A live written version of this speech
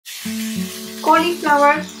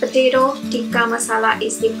Cauliflower Potato Tikka Masala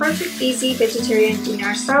is the perfect easy vegetarian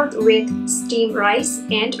dinner served with steamed rice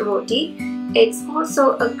and roti. It's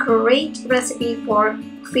also a great recipe for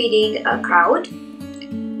feeding a crowd.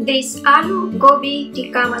 This Aloo Gobi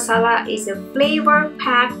Tikka Masala is a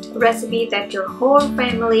flavor-packed recipe that your whole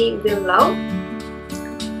family will love.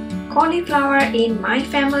 Cauliflower in my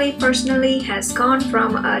family personally has gone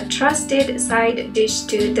from a trusted side dish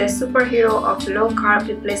to the superhero of low-carb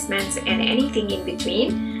replacements and anything in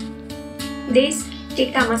between. This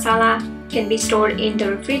tikka masala can be stored in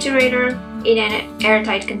the refrigerator in an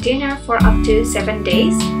airtight container for up to 7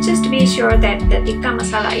 days. Just be sure that the tikka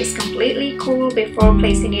masala is completely cool before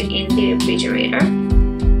placing it in the refrigerator.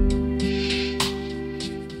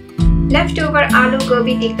 Leftover Aloo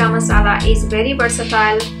Gobi Tikka Masala is very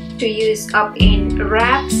versatile to use up in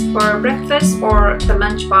wraps for breakfast or the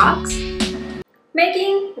lunch box.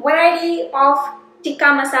 Making variety of tikka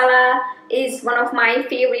masala is one of my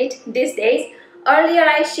favorite these days. Earlier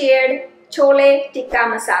I shared chole tikka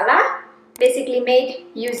masala, basically made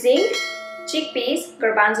using chickpeas,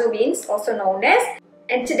 garbanzo beans also known as,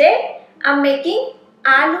 and today I'm making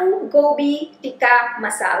Aloo Gobi Tikka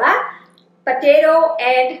Masala, potato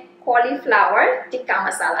and cauliflower tikka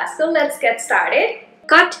masala. So let's get started.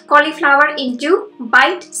 Cut cauliflower into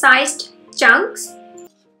bite-sized chunks.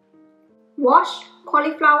 Wash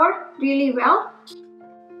cauliflower really well.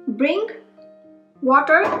 Bring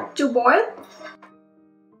water to boil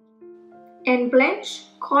and blanch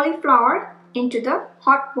cauliflower into the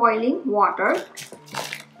hot boiling water.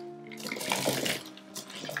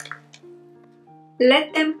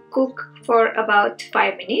 Let them cook for about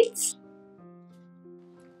 5 minutes.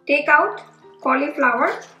 Take out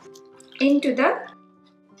cauliflower into the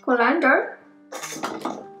colander.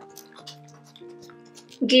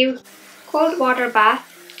 Give cold water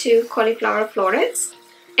bath to cauliflower florets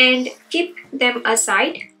and keep them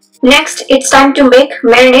aside. Next, it's time to make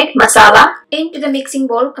marinade masala. Into the mixing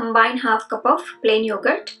bowl, combine half cup of plain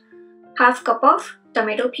yogurt, half cup of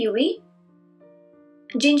tomato puree,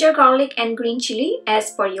 ginger, garlic and green chili as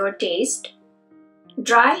per your taste,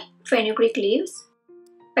 dry fenugreek leaves,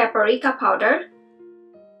 paprika powder,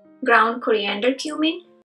 ground coriander cumin,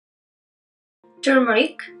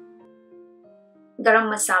 turmeric, garam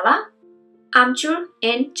masala, amchur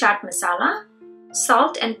and chaat masala,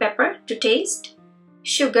 salt and pepper to taste,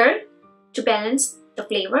 sugar to balance the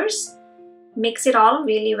flavors. Mix it all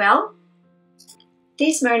really well.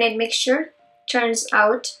 This marinade mixture turns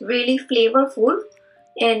out really flavorful,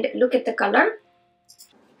 and look at the color.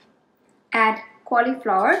 Add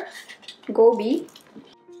cauliflower, gobi,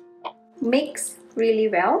 mix really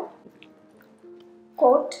well.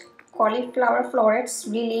 Coat cauliflower florets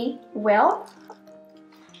really well.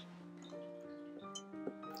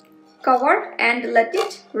 Cover and let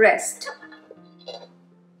it rest.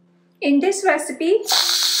 In this recipe,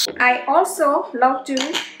 I also love to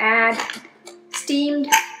add steamed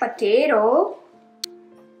potato.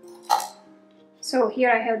 So here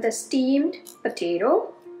I have the steamed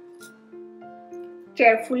potato.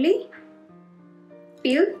 Carefully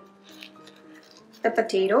peel the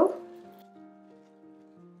potato.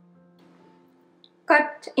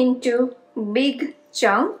 Cut into big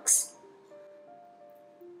chunks.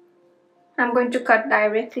 I'm going to cut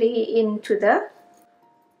directly into the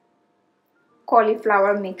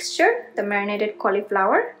cauliflower mixture, the marinated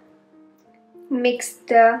cauliflower. Mix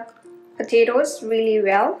the potatoes really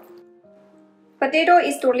well. Potato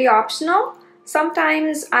is totally optional.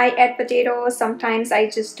 Sometimes I add potatoes, sometimes I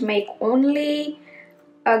just make only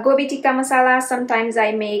Gobi Tikka Masala, sometimes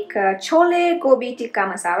I make chole Gobi Tikka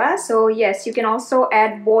Masala. So yes, you can also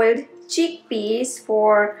add boiled chickpeas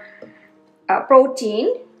for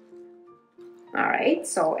protein. Alright,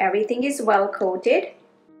 so everything is well coated.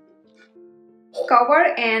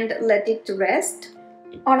 Cover and let it rest.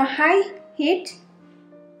 On a high heat,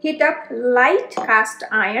 heat up light cast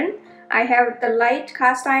iron. I have the light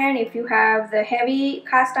cast iron. If you have the heavy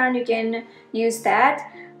cast iron, you can use that.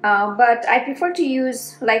 But I prefer to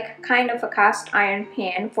use like kind of a cast iron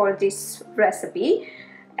pan for this recipe.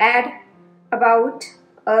 Add about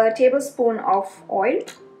a tablespoon of oil.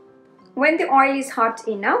 When the oil is hot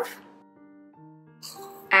enough,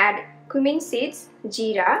 add cumin seeds,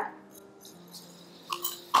 jeera.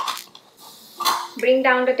 Bring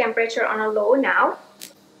down the temperature on a low now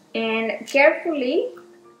and carefully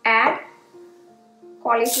add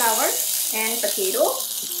cauliflower and potato.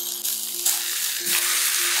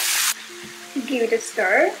 Give it a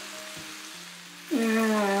stir.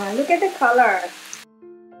 Look at the color.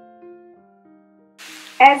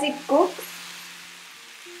 As it cooks,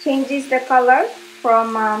 changes the color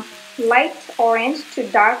from light orange to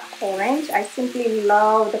dark orange. I simply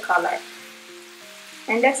love the color.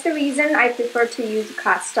 And that's the reason I prefer to use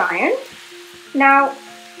cast iron. Now,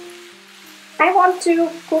 I want to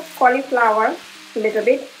cook cauliflower a little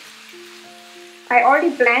bit. I already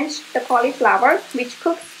blanched the cauliflower, which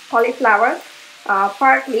cooks cauliflower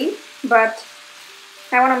partly, but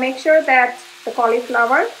I want to make sure that the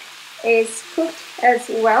cauliflower is cooked as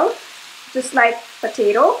well, just like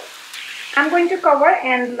potato. I'm going to cover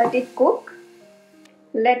and let it cook.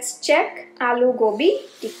 Let's check Aloo Gobi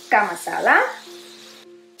Tikka Masala.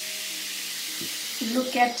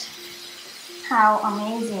 Look at how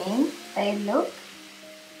amazing they look.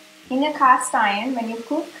 In a cast iron, when you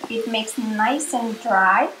cook, it makes nice and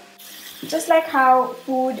dry, just like how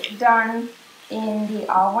food done in the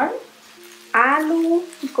oven. Aloo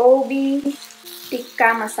Gobi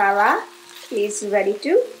Tikka Masala is ready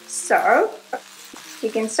to serve. You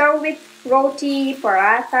can serve with roti,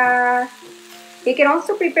 paratha. You can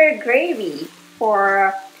also prepare gravy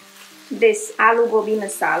for this Aloo Gobi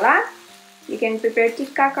Masala. You can prepare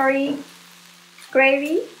tikka curry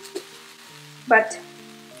gravy, but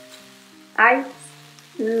I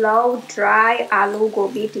love dry Aloo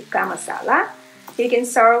Gobi Tikka Masala. You can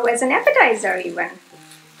serve as an appetizer even.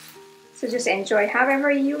 So just enjoy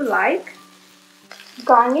however you like.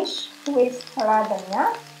 Garnish with hara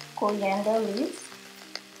dhania, coriander leaves.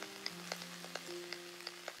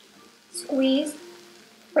 Squeeze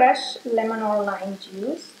fresh lemon or lime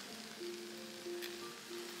juice.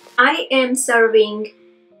 I am serving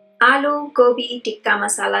Aloo Gobi Tikka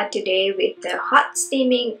Masala today with the hot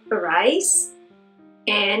steaming rice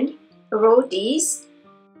and rotis.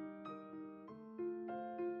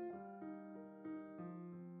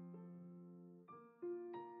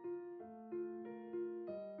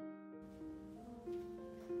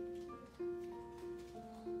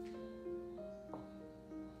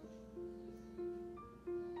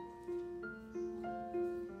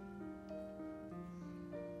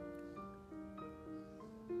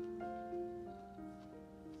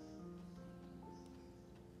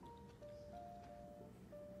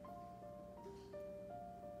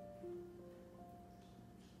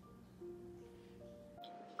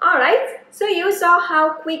 Alright, so you saw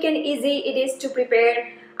how quick and easy it is to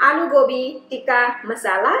prepare Aloo Gobi Tikka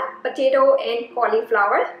Masala, potato and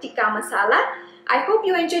cauliflower Tikka Masala. I hope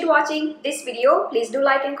you enjoyed watching this video. Please do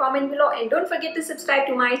like and comment below, and don't forget to subscribe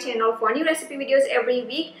to my channel for new recipe videos every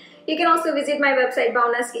week. You can also visit my website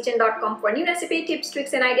bhavnaskitchen.com for new recipe tips,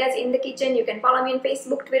 tricks and ideas in the kitchen. You can follow me on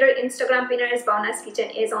Facebook, Twitter, Instagram, Pinterest. Bhavna's Kitchen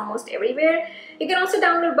is almost everywhere. You can also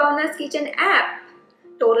download Bhavna's Kitchen app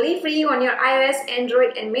totally free on your iOS,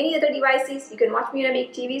 Android and many other devices. You can watch me on a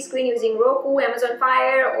big TV screen using Roku, Amazon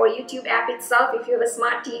Fire or YouTube app itself if you have a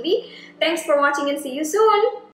smart TV. Thanks for watching and see you soon.